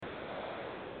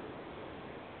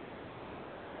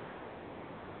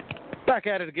Back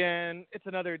at it again. It's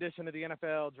another edition of the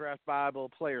NFL Draft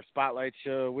Bible Player Spotlight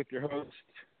Show with your host.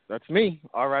 That's me,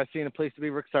 RIC, and a place to be,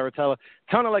 Rick Saratella.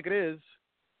 Telling it like it is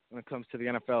when it comes to the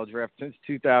NFL Draft since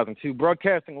 2002.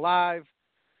 Broadcasting live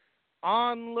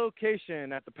on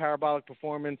location at the Parabolic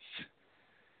Performance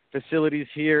facilities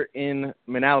here in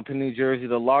Manalapan, New Jersey,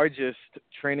 the largest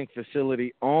training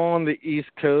facility on the East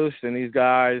Coast. And these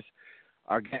guys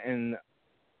are getting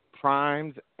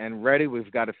primed and ready.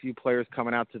 We've got a few players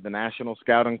coming out to the National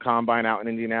Scouting Combine out in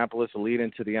Indianapolis, a lead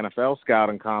into the NFL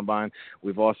Scouting Combine.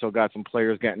 We've also got some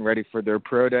players getting ready for their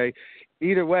pro day.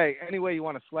 Either way, any way you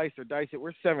want to slice or dice it,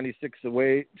 we're 76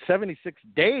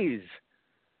 days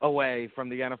away from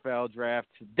the NFL Draft.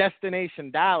 Destination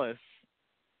Dallas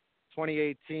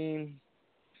 2018.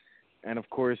 And, of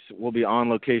course, we'll be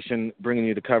on location bringing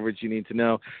you the coverage you need to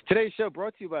know. Today's show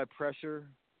brought to you by Pressure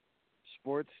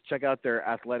Sports. Check out their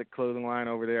athletic clothing line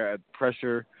over there at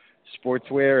Pressure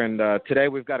Sportswear. And today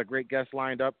we've got a great guest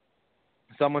lined up,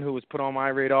 someone who was put on my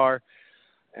radar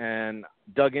and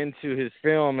dug into his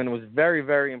film and was very,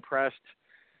 very impressed.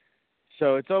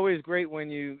 So it's always great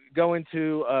when you go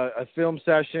into a film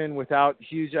session without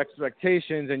huge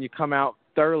expectations and you come out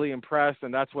thoroughly impressed,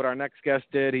 and that's what our next guest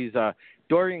did. He's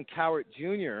Dorian Cowart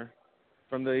Jr.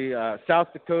 from the South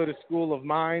Dakota School of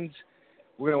Mines.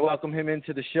 We're going to welcome him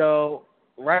into the show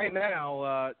right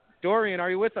now. Dorian,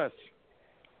 are you with us?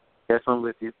 Yes, I'm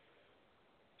with you.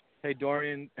 Hey,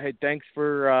 Dorian. Hey, thanks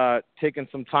for taking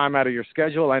some time out of your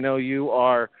schedule. I know you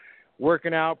are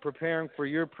working out, preparing for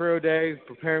your pro day,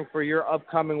 preparing for your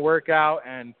upcoming workout,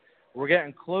 and we're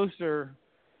getting closer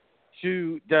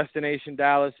to Destination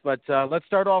Dallas. But let's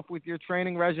start off with your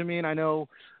training regimen. I know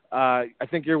I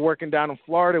think you're working down in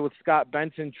Florida with Scott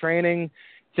Benson training.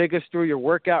 Take us through your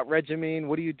workout regimen.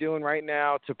 What are you doing right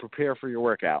now to prepare for your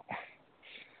workout?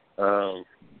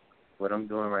 What I'm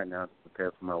doing right now to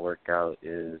prepare for my workout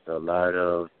is a lot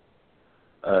of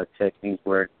technique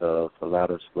work, a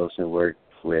lot of explosive work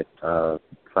with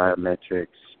plyometrics,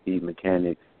 speed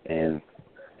mechanics, and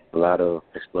a lot of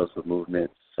explosive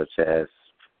movements such as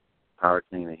power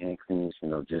clean and hand cleans.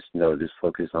 Just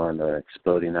focus on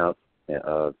exploding out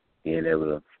and being able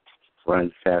to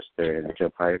run faster and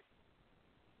jump higher.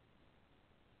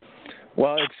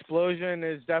 Well, explosion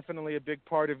is definitely a big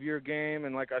part of your game,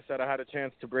 and like I said, I had a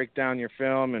chance to break down your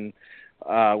film and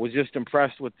was just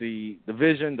impressed with the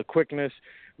vision, the quickness,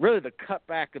 really the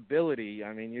cutback ability.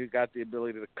 I mean, you got the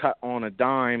ability to cut on a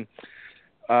dime.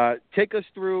 Take us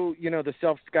through, the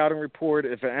self-scouting report.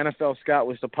 If an NFL scout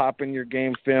was to pop in your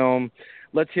game film,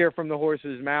 let's hear from the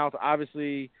horse's mouth.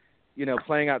 Obviously,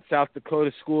 playing at South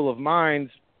Dakota School of Mines,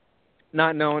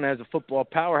 not known as a football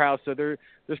powerhouse, so there's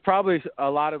probably a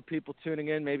lot of people tuning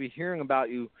in, maybe hearing about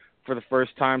you for the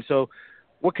first time. So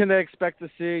what can they expect to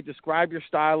see? Describe your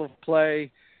style of play,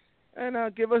 and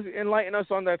enlighten us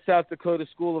on that South Dakota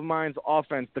School of Mines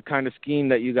offense, the kind of scheme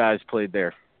that you guys played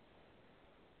there.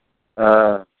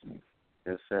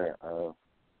 Yes, sir.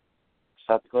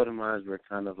 South Dakota Mines were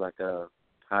kind of like a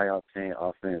high-octane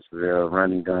offense. We're a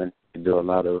running gun. We do a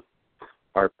lot of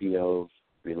RPOs.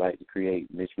 We like to create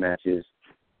mismatches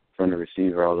from the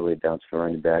receiver all the way down to the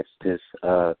running backs. Just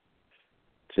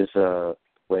a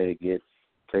way to get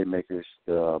playmakers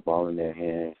the ball in their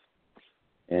hands.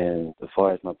 And as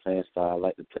far as my playing style, I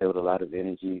like to play with a lot of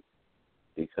energy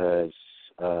because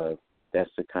that's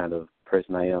the kind of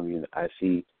person I am. I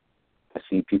see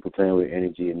people playing with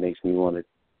energy. It makes me want to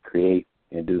create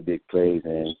and do big plays,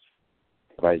 and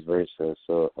vice versa.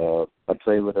 So I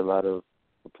play with a lot of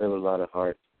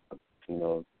heart.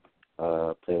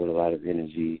 Play with a lot of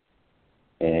energy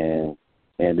and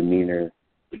demeanor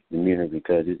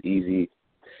because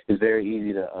it's very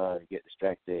easy to get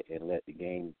distracted and let the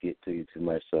game get to you too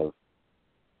much. So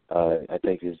I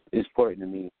think it's important to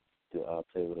me to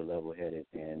play with a level-headed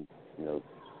and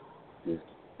just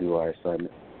do our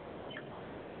assignment.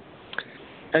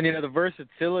 And the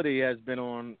versatility has been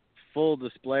on full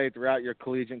display throughout your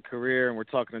collegiate career, and we're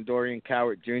talking to Dorian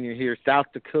Cowart Jr. here, South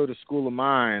Dakota School of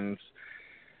Mines.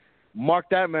 Mark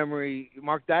that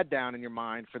down in your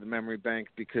mind for the memory bank,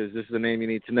 because this is the name you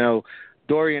need to know.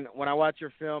 Dorian, when I watch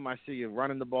your film, I see you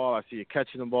running the ball, I see you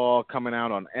catching the ball, coming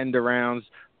out on end arounds,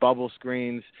 bubble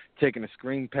screens, taking a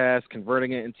screen pass,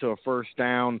 converting it into a first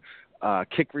down,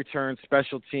 kick return,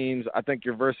 special teams. I think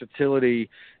your versatility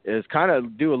is kind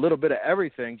of do a little bit of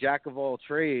everything, jack of all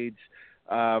trades.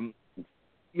 What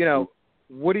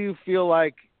do you feel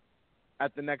like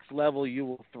at the next level you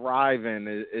will thrive in?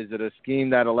 Is it a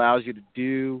scheme that allows you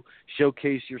to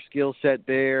showcase your skill set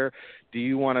there? Do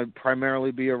you want to primarily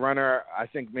be a runner? I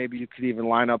think maybe you could even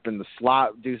line up in the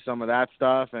slot, do some of that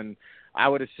stuff. And I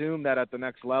would assume that at the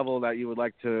next level that you would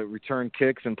like to return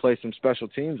kicks and play some special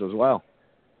teams as well.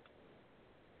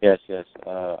 Yes.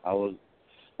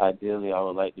 Ideally, I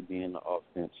would like to be in the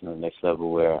offense on the next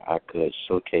level where I could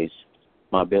showcase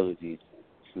my ability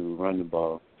to run the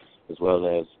ball as well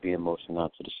as be in motion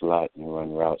out to the slot and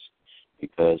run routes,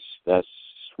 because that's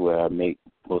where I make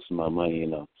most of my money,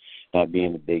 not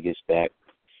being the biggest back,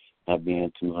 not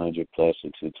being 200 plus or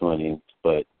 220,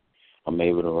 but I'm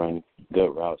able to run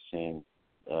good routes and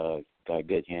got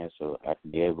good hands, so I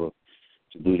can be able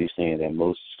to do these things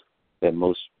that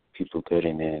most people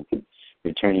couldn't. And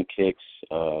returning kicks,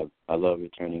 I love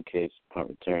returning kicks, punt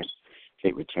return,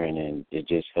 kick return, and it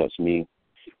just helps me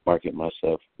market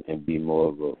myself and be more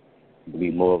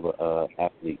of a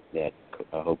athlete that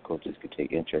I hope coaches could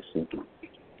take interest in.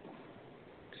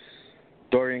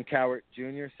 Dorian Cowart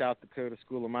Jr., South Dakota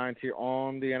School of Mines, here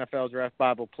on the NFL Draft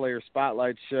Bible Player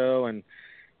Spotlight Show. And,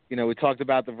 we talked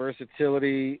about the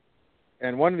versatility.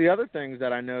 And one of the other things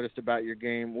that I noticed about your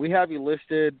game, we have you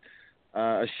listed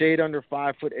a shade under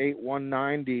 5'8",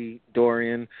 190,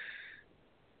 Dorian.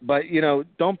 But,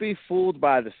 don't be fooled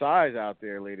by the size out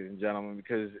there, ladies and gentlemen,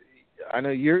 because I know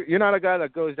you're not a guy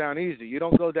that goes down easy. You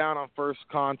don't go down on first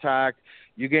contact.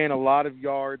 You gain a lot of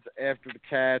yards after the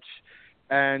catch.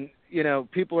 And,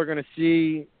 people are going to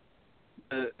see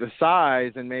the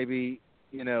size and maybe,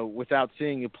 without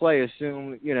seeing you play,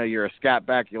 assume, you're a scat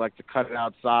back. You like to cut it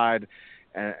outside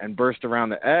and burst around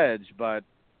the edge. But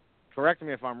correct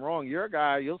me if I'm wrong, you're a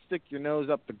guy, you'll stick your nose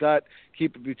up the gut,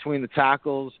 keep it between the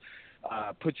tackles,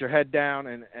 put your head down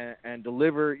and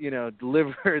deliver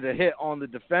the hit on the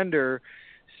defender.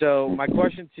 So my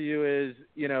question to you is,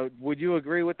 would you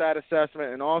agree with that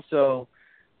assessment? And also,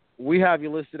 we have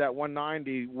you listed at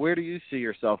 190. Where do you see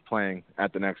yourself playing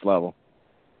at the next level?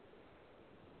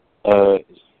 As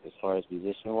far as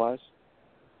position-wise?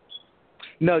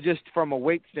 No, just from a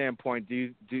weight standpoint.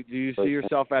 Do you see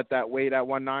yourself at that weight at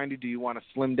 190? Do you want to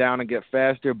slim down and get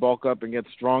faster, bulk up and get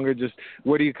stronger? Just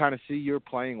where do you kind of see your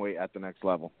playing weight at the next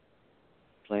level?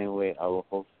 Playing weight, I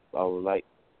would like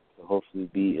to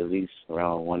hopefully be at least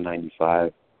around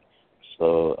 195.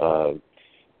 So,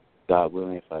 God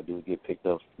willing, if I do get picked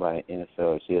up by an NFL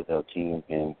or CFL team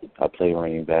and I play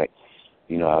running back,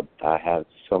 I have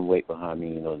some weight behind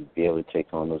me, to be able to take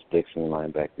on those Dixon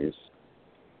linebackers.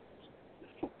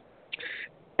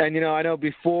 And, I know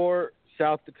before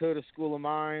South Dakota School of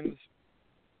Mines,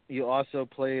 you also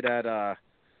played at a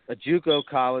JUCO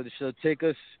college. So take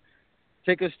us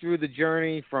through the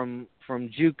journey from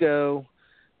JUCO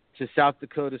to South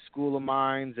Dakota School of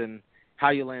Mines and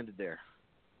how you landed there.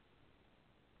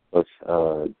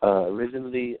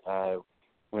 Originally, I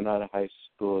went out of high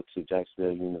school to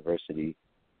Jacksonville University,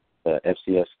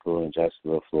 FCS school in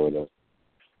Jacksonville, Florida.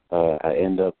 I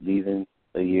ended up leaving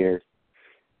a year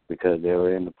because they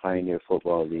were in the Pioneer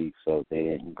Football League, so they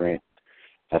didn't grant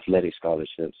athletic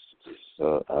scholarships.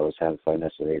 So I was having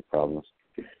financial aid problems.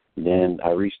 Then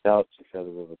I reached out to Feather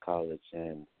River College,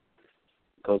 and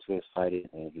the coach was excited,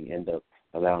 and he ended up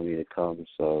allowing me to come.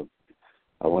 So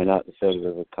I went out to Feather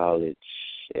River College,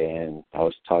 and I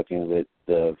was talking with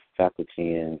the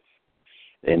faculty and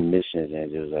admissions,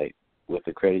 and it was like, with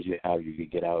the credits you have, you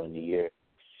could get out in a year.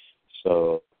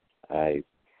 So I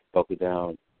buckled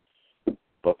down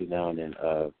and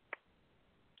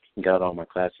got all my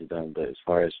classes done. But as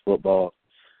far as football,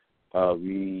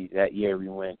 that year we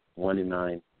went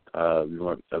 1-9. We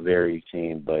weren't a very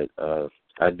team, but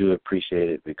I do appreciate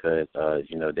it because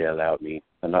they allowed me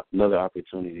another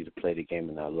opportunity to play the game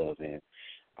that I love, and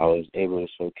I was able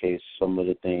to showcase some of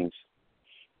the things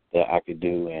that I could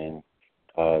do. And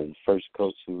the first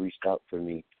coach who reached out for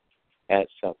me at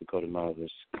South Dakota Mines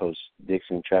was Coach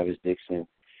Dixon, Travis Dixon,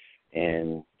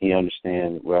 and he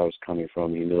understood where I was coming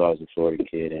from. He knew I was a Florida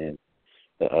kid, and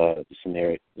the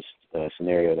scenario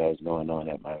that was going on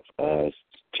at my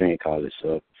junior college.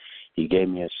 So he gave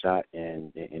me a shot,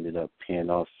 and it ended up paying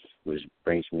off, which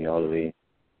brings me all the way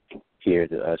here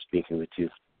to speaking with you.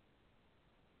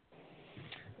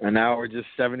 And now we're just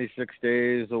 76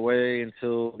 days away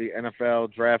until the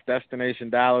NFL Draft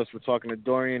Destination Dallas. We're talking to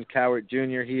Dorian Cowart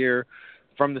Jr. here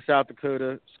from the South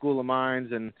Dakota School of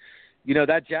Mines. And,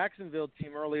 that Jacksonville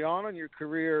team early on in your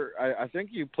career, I think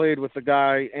you played with the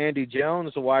guy Andy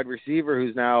Jones, a wide receiver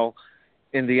who's now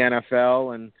in the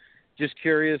NFL. And just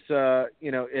curious,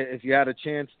 if you had a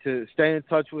chance to stay in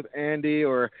touch with Andy,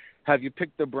 or have you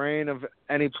picked the brain of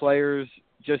any players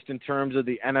just in terms of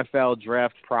the NFL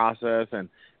draft process and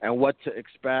what to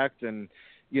expect? And,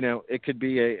 it could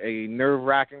be a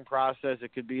nerve-wracking process.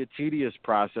 It could be a tedious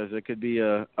process. It could be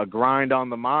a grind on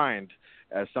the mind.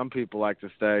 as some people like to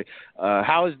say.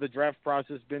 How has the draft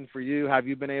process been for you? Have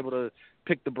you been able to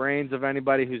pick the brains of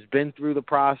anybody who's been through the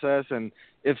process? And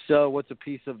if so, what's a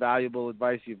piece of valuable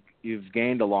advice you've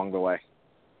gained along the way?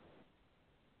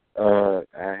 I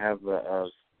have a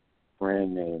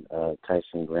friend named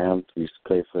Tyson Graham. He used to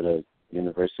play for the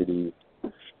University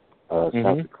of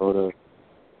South Dakota.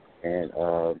 And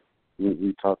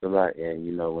we talk a lot. And,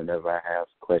 whenever I have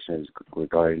questions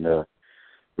regarding the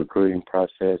recruiting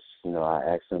process, I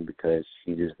ask him because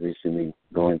he just recently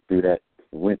went through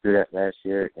that last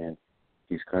year, and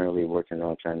he's currently working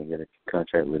on trying to get a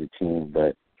contract with a team.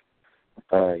 But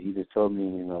he just told me,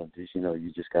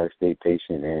 you just got to stay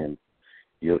patient, and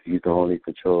you can only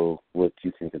control what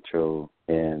you can control.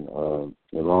 And as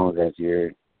long as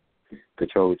you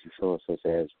control what you feel, such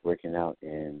as working out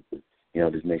and,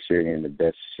 just make sure you're in the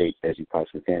best shape as you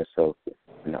possibly can. So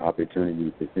when the opportunity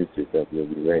presents itself, you'll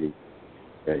be ready.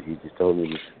 But he just told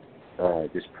me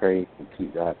just pray and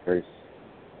keep God first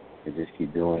and just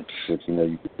keep doing what you know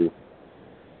you can do.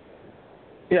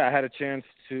 Yeah, I had a chance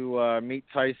to meet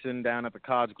Tyson down at the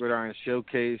College Gridiron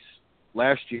Showcase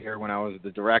last year when I was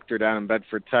the director down in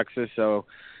Bedford, Texas. So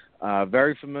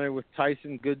very familiar with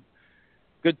Tyson, good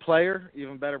player,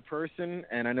 even better person.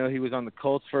 And I know he was on the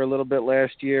Colts for a little bit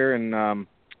last year and,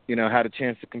 had a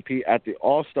chance to compete at the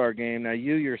All-Star game. Now,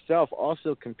 you yourself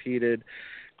also competed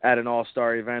at an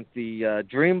All-Star event, the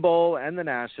Dream Bowl and the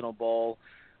National Bowl,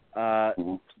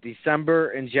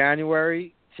 December and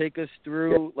January. Take us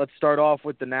through, Let's start off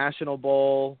with the National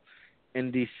Bowl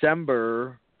in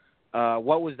December.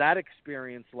 What was that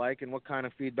experience like, and what kind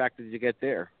of feedback did you get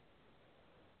there?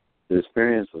 The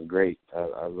experience was great.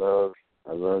 I love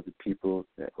the people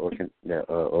that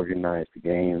organized the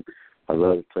game. I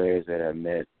love the players that I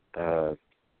met.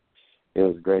 It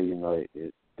was great.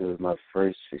 It was my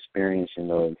first experience,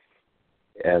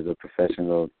 as a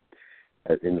professional,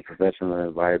 in the professional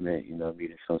environment,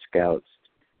 meeting some scouts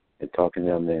and talking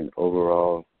to them, and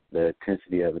overall the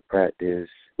intensity of the practice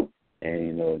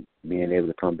and, being able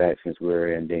to come back since we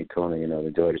were in Daytona,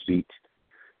 enjoy the beach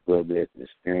a little bit. The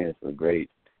experience was great.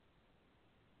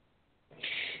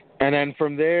 And then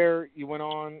from there, you went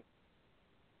on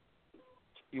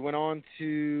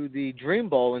to the Dream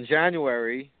Bowl in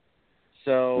January.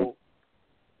 So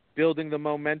building the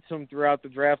momentum throughout the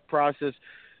draft process,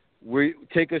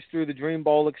 take us through the Dream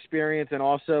Bowl experience, and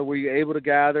also were you able to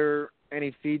gather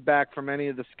any feedback from any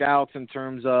of the scouts in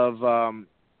terms of,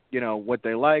 what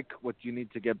they like, what you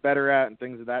need to get better at, and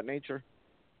things of that nature?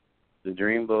 The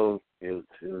Dream Bowl is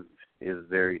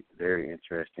very, very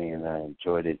interesting, and I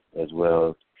enjoyed it as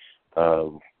well.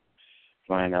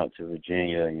 Flying out to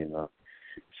Virginia,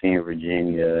 seeing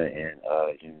Virginia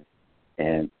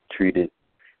and treated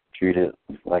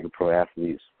like a pro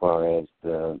athlete as far as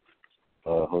the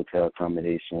hotel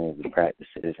accommodations, the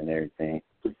practices, and everything.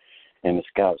 And the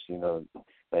scouts,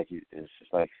 it's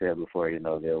just like I said before,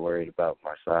 they're worried about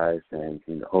my size and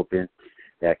hoping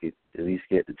that I could at least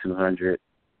get to 200.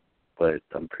 But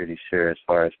I'm pretty sure as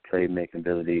far as playmaking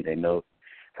ability, they know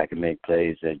I can make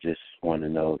plays. They just want to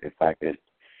know if I could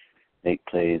make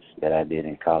plays that I did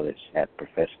in college at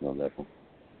professional level.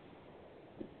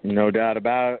 No doubt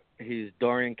about it. He's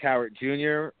Dorian Cowart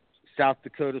Jr., South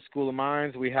Dakota School of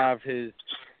Mines. We have his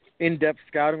in-depth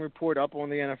scouting report up on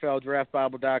the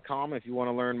NFLDraftBible.com if you want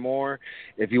to learn more.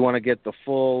 If you want to get the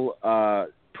full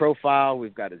profile,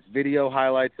 we've got his video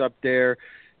highlights up there.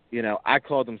 I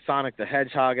called him Sonic the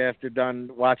Hedgehog after done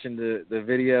watching the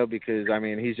video because,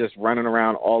 he's just running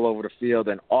around all over the field,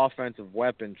 an offensive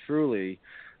weapon, truly.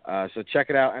 So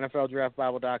check it out,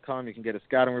 NFLDraftBible.com. You can get a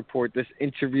scouting report. This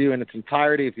interview in its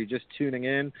entirety, if you're just tuning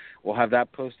in, we'll have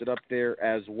that posted up there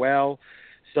as well.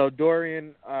 So,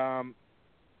 Dorian,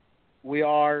 we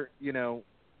are,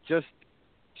 just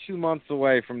 2 months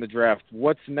away from the draft.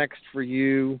 What's next for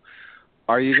you?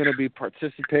 Are you going to be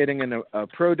participating in a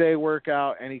pro day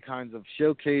workout, any kinds of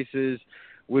showcases?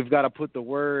 We've got to put the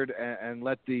word and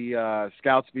let the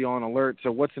scouts be on alert.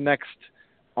 So what's next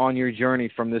on your journey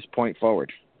from this point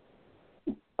forward?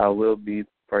 I will be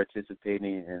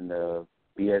participating in the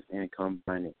BSN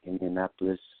Combine in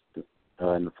Indianapolis in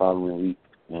the following week,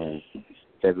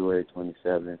 February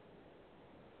 27th.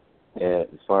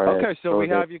 So we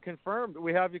have you confirmed.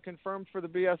 We have you confirmed for the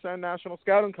BSN National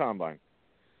Scouting Combine.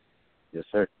 Yes,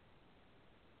 sir.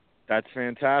 That's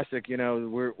fantastic.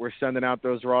 We're sending out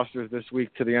those rosters this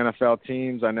week to the NFL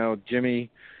teams. I know Jimmy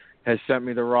has sent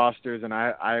me the rosters, and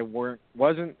I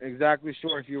wasn't exactly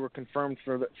sure if you were confirmed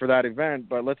for that event,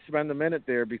 but let's spend a minute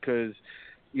there because,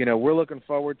 we're looking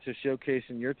forward to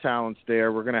showcasing your talents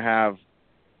there. We're going to have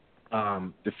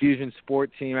the Fusion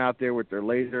Sport team out there with their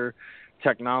laser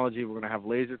technology. We're going to have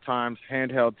laser times,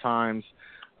 handheld times,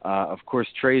 of course,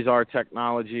 Trezor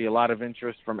technology, a lot of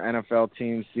interest from NFL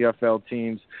teams, CFL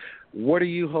teams. What are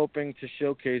you hoping to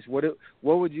showcase? What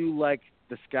would you like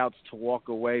the scouts to walk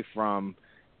away from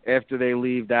after they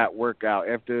leave that workout,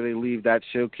 after they leave that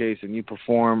showcase and you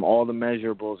perform all the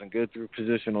measurables and go through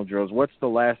positional drills? What's the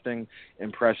lasting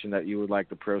impression that you would like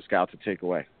the pro scout to take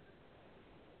away?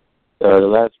 The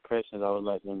last impression I would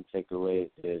like them to take away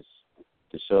is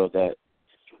to show that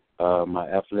my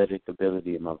athletic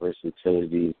ability and my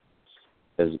versatility,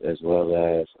 as well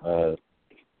as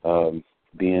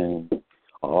being an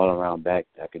all-around back,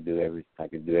 I could do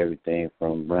everything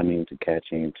from running to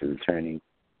catching to returning.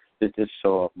 Just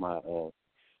show off my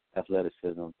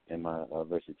athleticism and my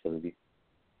versatility.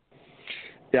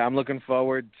 Yeah, I'm looking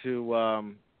forward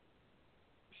to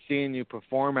seeing you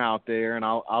perform out there, and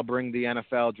I'll bring the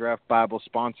NFL Draft Bible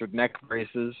sponsored neck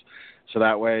braces, so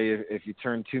that way if you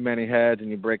turn too many heads and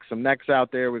you break some necks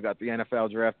out there, we've got the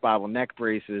NFL Draft Bible neck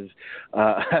braces.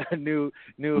 A new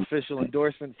official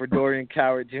endorsement for Dorian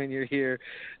Cowart Jr. here,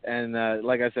 and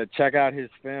like I said, check out his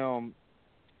film.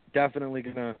 Definitely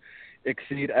gonna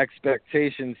exceed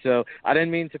expectations. So I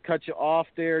didn't mean to cut you off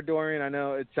there, Dorian. I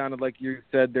know it sounded like you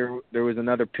said there was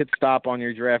another pit stop on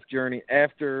your draft journey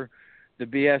after the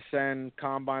BSN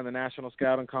Combine, the National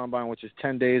Scouting Combine, which is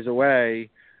 10 days away.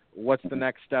 What's the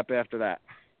next step after that?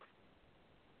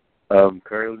 I'm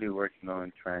currently working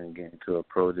on trying to get into a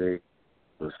pro day.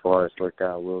 As far as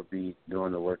workout, we'll be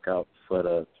doing the workout for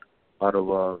the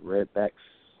Ottawa Redbacks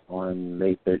on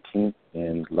May 13th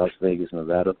in Las Vegas,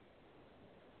 Nevada.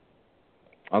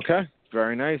 Okay,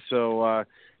 very nice. So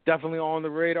definitely on the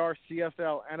radar,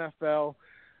 CFL, NFL,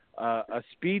 a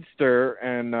speedster,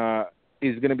 and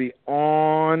he's going to be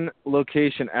on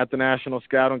location at the National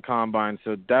Scouting Combine.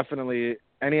 So definitely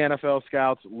any NFL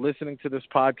scouts listening to this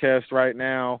podcast right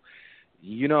now,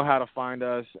 you know how to find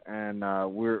us, and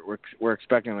we're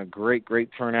expecting a great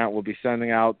turnout. We'll be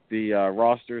sending out the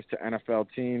rosters to NFL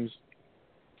teams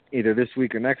either this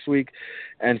week or next week.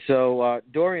 And so,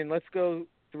 Dorian, let's go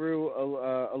through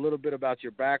a little bit about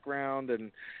your background,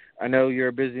 and I know you're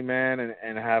a busy man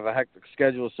and have a hectic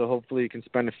schedule, so hopefully you can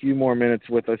spend a few more minutes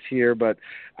with us here. But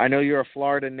I know you're a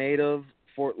Florida native,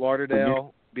 Fort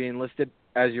Lauderdale being listed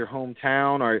as your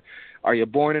hometown. Are you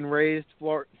born and raised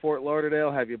Fort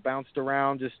Lauderdale? Have you bounced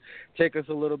around? Just take us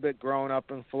a little bit growing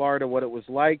up in Florida, what it was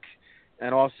like,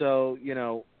 and also, you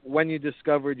know, when you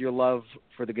discovered your love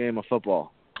for the game of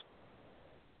football.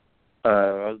 I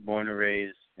was born and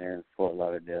raised in Fort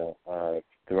Lauderdale.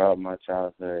 Throughout my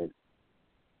childhood,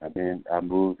 I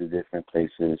moved to different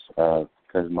places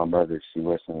because my mother, she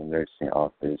works in the nursing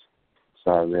office.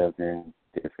 So I lived in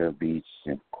Deerfield Beach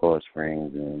and Coral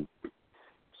Springs and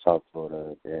South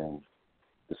Florida. And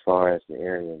as far as the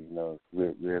area, you know,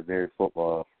 we're very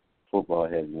football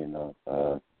heavy, you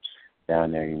know.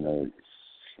 Down there, you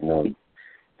know,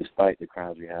 despite the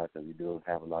crimes we have, because we do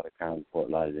have a lot of crimes in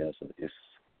Fort Lauderdale, so it's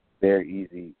very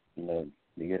easy, you know,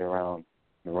 to get around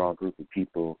the wrong group of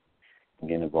people and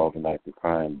get involved in like the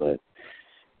crime. But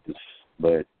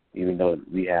even though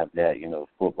we have that, you know,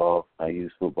 football, I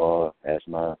use football as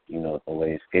my, you know, a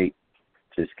way to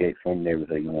escape from the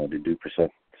neighborhood, you know, to do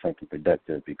something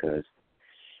productive. Because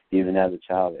even as a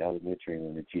child in elementary,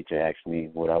 when the teacher asked me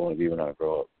what I want to be when I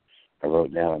grow up, I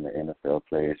wrote down the NFL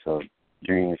player. So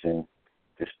dreams and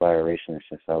aspirations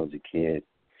since I was a kid,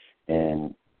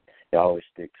 and they always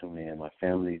stick to me. And my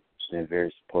family's been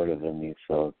very supportive of me,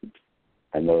 so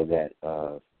I know that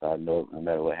I know no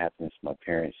matter what happens, my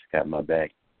parents got my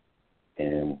back.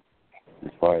 And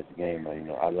as far as the game, you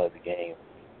know, I love the game,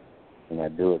 and I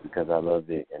do it because I love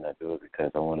it, and I do it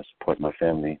because I want to support my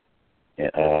family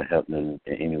and help them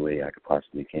in any way I could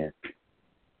possibly can.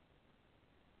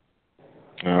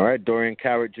 All right, Dorian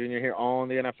Cowart Jr. here on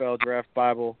the NFL Draft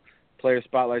Bible Player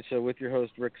Spotlight Show with your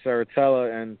host, Rick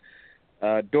Saratella. And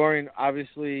Dorian,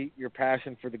 obviously your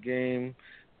passion for the game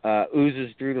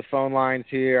oozes through the phone lines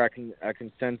here. I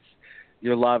can sense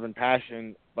your love and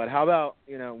passion. But how about,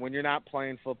 you know, when you're not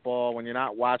playing football, when you're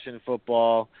not watching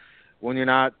football, when you're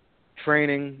not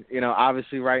training, you know,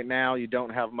 obviously right now you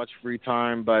don't have much free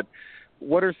time, but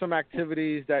what are some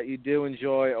activities that you do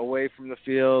enjoy away from the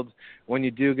field when you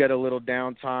do get a little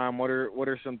downtime? What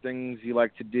are some things you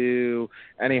like to do?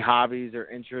 Any hobbies or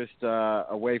interests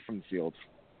away from the field?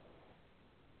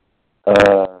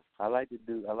 I like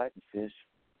to fish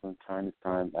from time to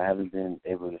time. I haven't been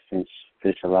able to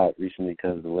fish a lot recently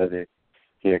because of the weather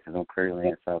here, because I'm currently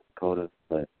in South Dakota.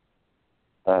 But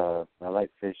I like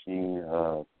fishing,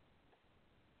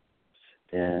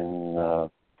 and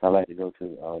I like to go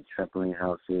to trampoline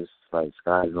houses like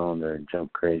Sky Zone or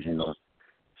Jump Crazy, you know,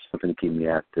 something to keep me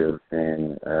active.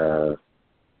 And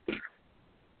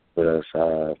what else?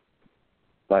 I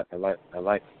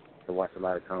like to watch a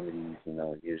lot of comedies.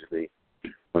 Usually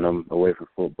when I'm away from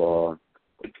football,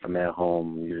 I'm at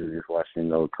home. Usually just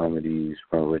watching old comedies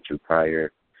from Richard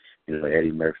Pryor,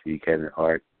 Eddie Murphy, Kevin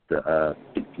Hart, to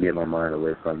get my mind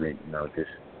away from it. Just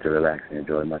to relax and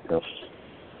enjoy myself.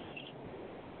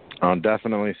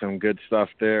 Definitely some good stuff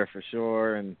there for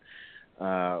sure. And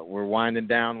we're winding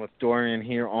down with Dorian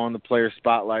here on the Player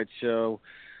Spotlight Show.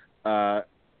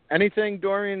 Anything,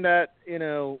 Dorian, that,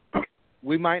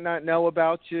 we might not know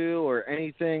about you, or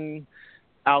anything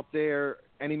out there,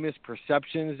 any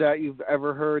misperceptions that you've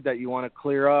ever heard that you want to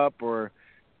clear up? Or,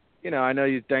 I know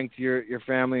you thanked your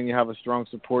family and you have a strong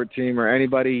support team, or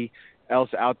anybody else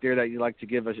out there that you'd like to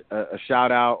give a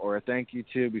shout out or a thank you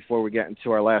to before we get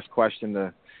into our last question.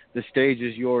 The stage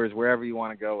is yours, wherever you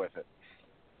want to go with it.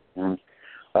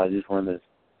 I just wanted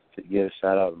to give a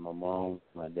shout out to my mom,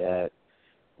 my dad,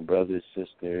 my brothers,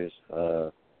 sisters,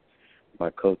 my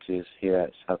coaches here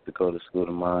at South Dakota School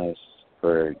of Mines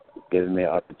for giving me an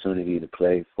opportunity to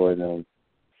play for them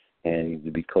and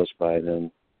to be coached by them.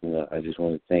 I just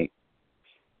want to thank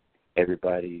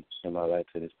everybody in my life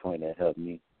to this point that helped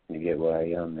me to get where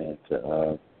I am, and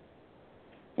to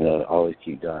always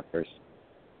keep God first.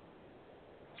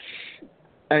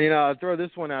 And I'll throw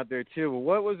this one out there too.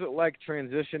 What was it like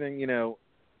transitioning?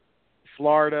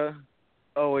 Florida,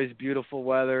 always beautiful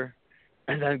weather,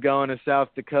 and then going to South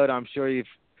Dakota. I'm sure you've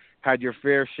had your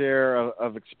fair share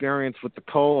of experience with the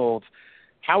cold.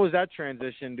 How was that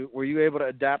transition? Were you able to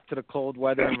adapt to the cold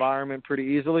weather environment pretty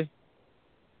easily?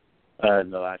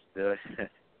 No, I still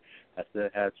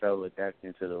have trouble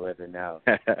adapting to the weather now.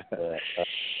 But,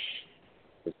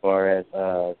 as far as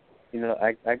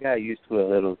I got used to it a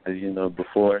little because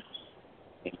before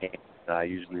I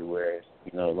usually wear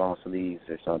long sleeves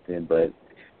or something, but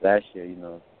last year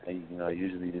I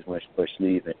usually just went short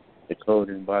sleeve, and the cold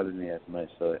didn't bother me as much,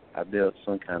 so I built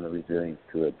some kind of resilience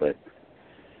to it. But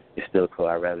it's still cold.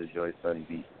 I'd rather enjoy sunny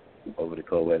beach over the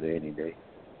cold weather any day.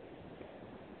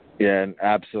 Yeah,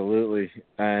 absolutely.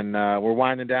 And we're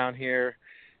winding down here.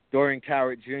 Dorian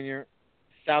Cowart Jr.,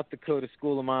 South Dakota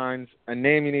School of Mines, a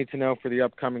name you need to know for the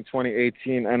upcoming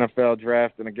 2018 NFL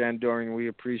Draft. And again, Dorian, we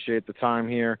appreciate the time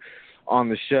here on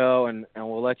the show, and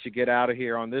we'll let you get out of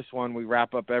here on this one. We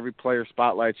wrap up every Player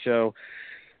Spotlight show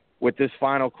with this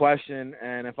final question.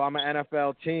 And if I'm an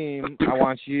NFL team, I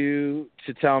want you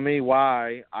to tell me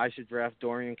why I should draft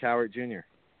Dorian Cowart Jr.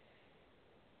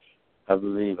 I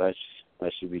believe I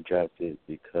should be drafted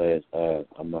because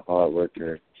I'm a hard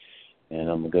worker and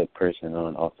I'm a good person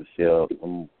on off the field.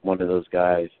 I'm one of those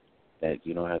guys that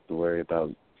you don't have to worry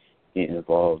about getting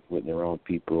involved with the wrong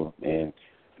people. And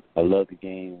I love the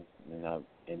game, and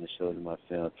it shows in my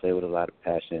film. I play with a lot of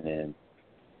passion,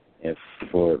 and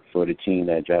for the team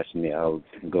that drafted me, I would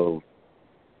go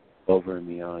over and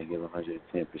beyond, give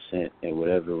 110% in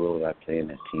whatever role I play in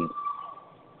that team.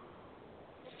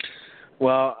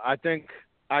 Well, I think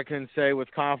I can say with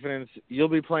confidence you'll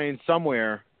be playing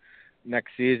somewhere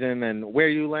next season, and where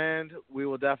you land, we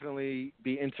will definitely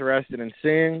be interested in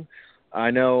seeing. I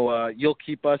know you'll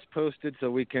keep us posted so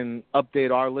we can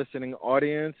update our listening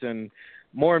audience. And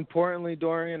more importantly,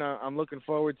 Dorian, I'm looking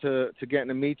forward to getting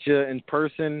to meet you in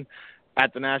person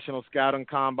at the National Scouting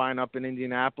Combine up in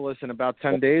Indianapolis in about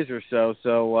 10 days or so.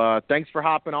 So thanks for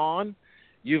hopping on.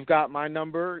 You've got my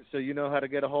number, so you know how to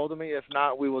get a hold of me. If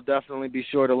not, we will definitely be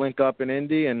sure to link up in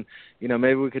Indy, and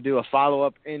maybe we could do a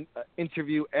follow-up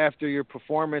interview after your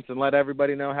performance and let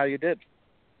everybody know how you did.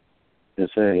 Yes,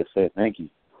 sir. Yes, sir. Thank you.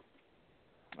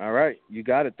 All right, you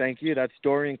got it. Thank you. That's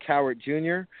Dorian Cowart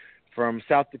Jr. from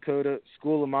South Dakota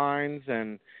School of Mines,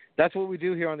 and that's what we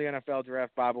do here on the NFL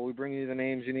Draft Bible. We bring you the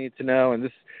names you need to know, and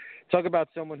talk about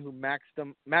someone who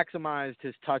maximized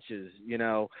his touches.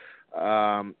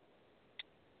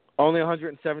 Only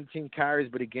 117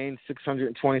 carries, but he gained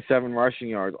 627 rushing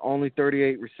yards. Only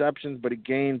 38 receptions, but he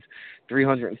gained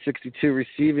 362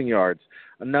 receiving yards.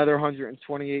 Another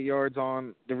 128 yards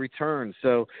on the return.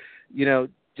 So,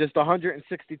 just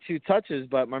 162 touches,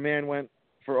 but my man went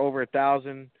for over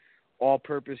 1,000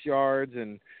 all-purpose yards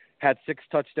and had 6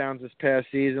 touchdowns this past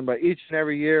season. But each and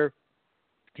every year,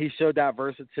 he showed that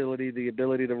versatility, the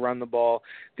ability to run the ball,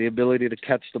 the ability to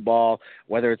catch the ball,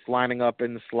 whether it's lining up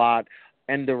in the slot,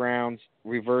 end arounds,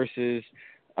 reverses.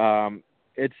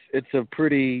 It's a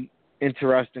pretty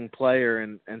interesting player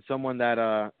and someone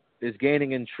that is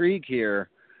gaining intrigue here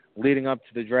leading up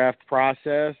to the draft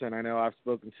process. And I know I've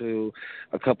spoken to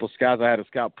a couple scouts. I had a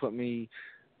scout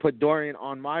put Dorian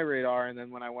on my radar, and then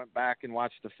when I went back and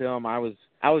watched the film, I was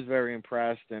very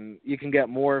impressed. And you can get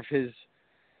more of his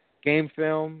game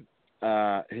film,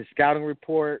 his scouting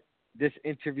report, this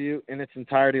interview in its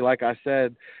entirety, like I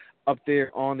said, up there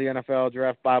on the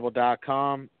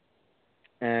NFLDraftBible.com,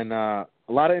 and a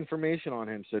lot of information on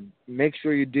him. So make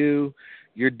sure you do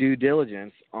your due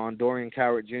diligence on Dorian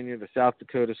Cowart Jr., the South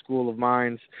Dakota School of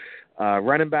Mines,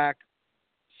 running back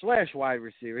 / wide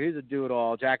receiver. He's a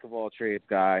do-it-all, jack-of-all-trades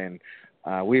guy, and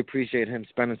we appreciate him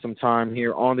spending some time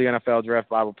here on the NFL Draft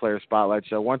Bible Player Spotlight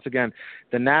Show. Once again,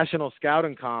 the National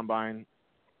Scouting Combine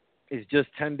is just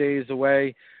 10 days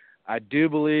away. I do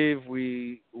believe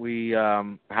we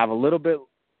have a little bit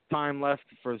time left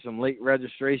for some late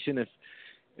registration.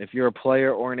 If you're a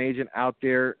player or an agent out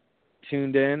there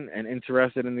tuned in and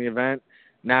interested in the event,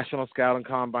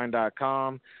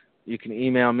 nationalscoutingcombine.com. You can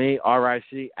email me,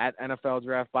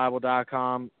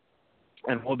 ric@nfldraftbible.com,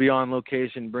 and we'll be on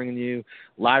location bringing you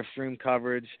live stream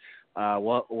coverage.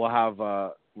 We'll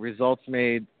have results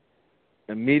made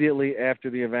immediately after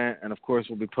the event, and of course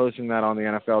we'll be posting that on the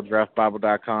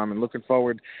NFLDraftBible.com, and looking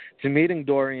forward to meeting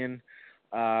Dorian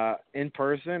in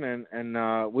person,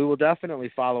 and we will definitely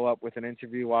follow up with an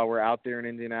interview while we're out there in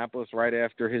Indianapolis right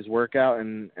after his workout,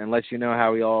 and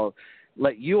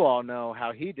let you all know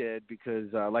how he did,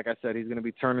 because like I said, he's going to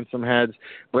be turning some heads,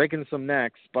 breaking some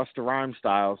necks, Busta Rhymes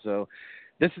style. So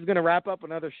this is going to wrap up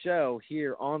another show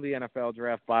here on the NFL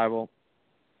Draft Bible,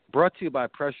 brought to you by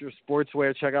Pressure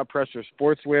Sportswear. Check out Pressure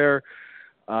Sportswear,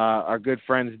 our good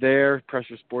friends there,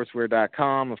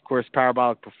 pressuresportswear.com. Of course,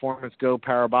 Parabolic Performance, go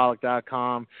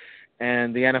parabolic.com,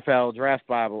 and the NFL Draft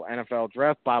Bible,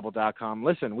 NFLDraftBible.com.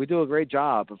 Listen, we do a great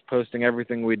job of posting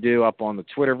everything we do up on the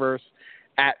Twitterverse,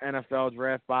 at NFL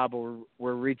Draft Bible.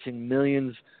 We're reaching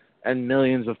millions and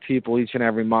millions of people each and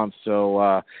every month.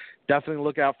 So definitely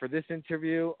look out for this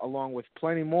interview, along with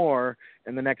plenty more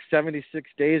in the next 76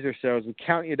 days or so as we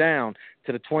count you down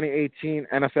to the 2018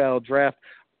 NFL Draft.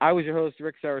 I was your host,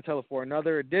 Rick Saratella, for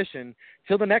another edition.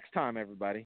 Till the next time, everybody.